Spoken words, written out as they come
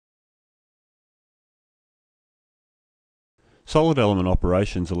Solid element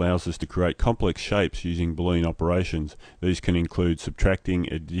operations allows us to create complex shapes using Boolean operations. These can include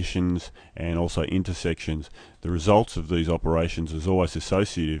subtracting, additions, and also intersections. The results of these operations is always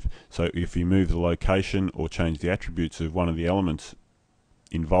associative, so if you move the location or change the attributes of one of the elements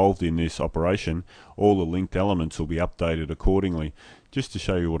involved in this operation, all the linked elements will be updated accordingly. Just to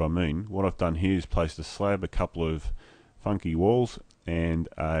show you what I mean, what I've done here is placed a slab, a couple of funky walls, and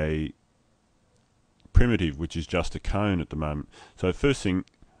a primitive, which is just a cone at the moment. So first thing,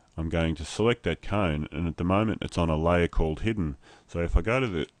 I'm going to select that cone, and at the moment it's on a layer called hidden. So if I go to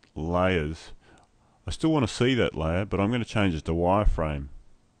the layers, I still want to see that layer, but I'm going to change it to wireframe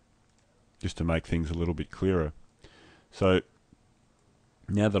just to make things a little bit clearer. So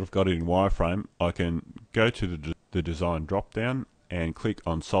now that I've got it in wireframe, I can go to the design drop down and click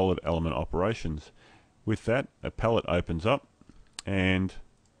on solid element operations. With that, a palette opens up, and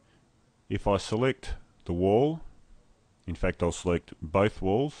if I select the wall, in fact I'll select both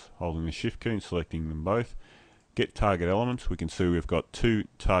walls, holding the shift key and selecting them both, get target elements, we can see we've got two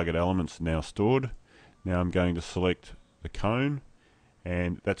target elements now stored. Now I'm going to select the cone,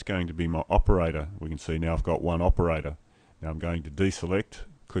 and that's going to be my operator. We can see now I've got one operator. Now I'm going to deselect,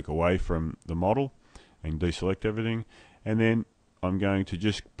 click away from the model and deselect everything, and then I'm going to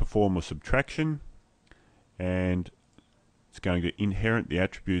just perform a subtraction, and it's going to inherit the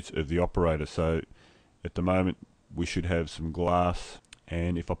attributes of the operator. So at the moment we should have some glass,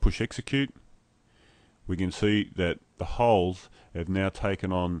 and if I push execute, we can see that the holes have now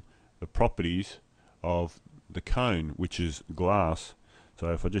taken on the properties of the cone, which is glass.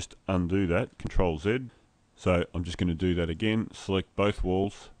 So if I just undo that, Control Z, so I'm just going to do that again, select both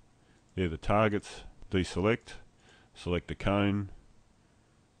walls, they're the targets, deselect, select the cone,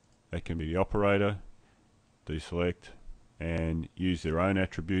 that can be the operator, deselect, and use their own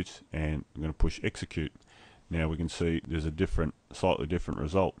attributes, and I'm going to push execute. Now we can see there's a slightly different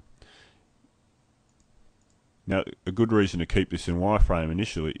result. Now a good reason to keep this in wireframe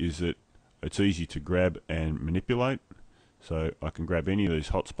initially is that it's easy to grab and manipulate. So I can grab any of these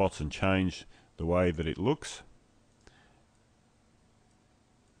hotspots and change the way that it looks.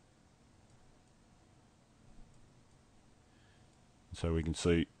 So we can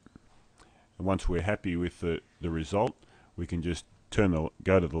see, and once we're happy with the result, we can just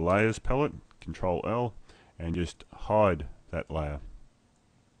go to the layers palette, Control L, and just hide that layer.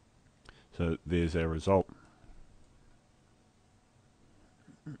 So there's our result.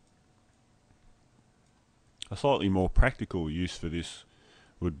 A slightly more practical use for this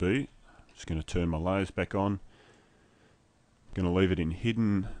would be, just going to turn my layers back on, going to leave it in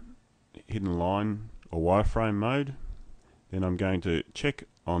hidden line or wireframe mode. Then I'm going to check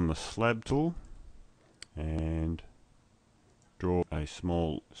on the slab tool and draw a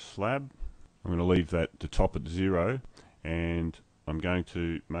small slab. I'm going to leave that to top at 0, and I'm going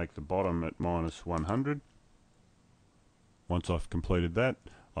to make the bottom at -100. Once I've completed that,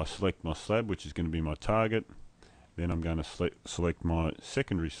 I select my slab, which is going to be my target. Then I'm going to select my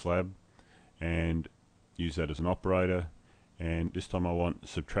secondary slab and use that as an operator, and this time I want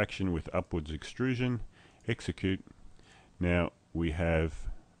subtraction with upwards extrusion, execute. Now we have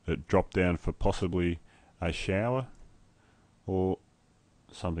a drop down for possibly a shower or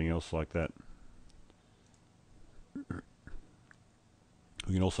something else like that.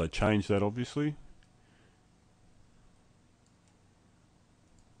 We can also change that, obviously.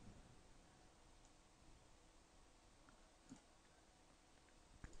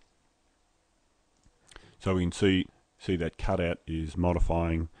 So we can see that cutout is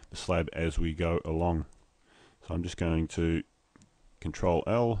modifying the slab as we go along. So I'm just going to Control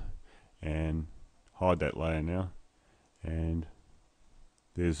L and hide that layer now, and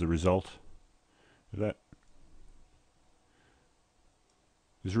there's the result of that.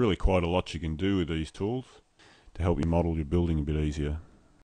 There's really quite a lot you can do with these tools to help you model your building a bit easier.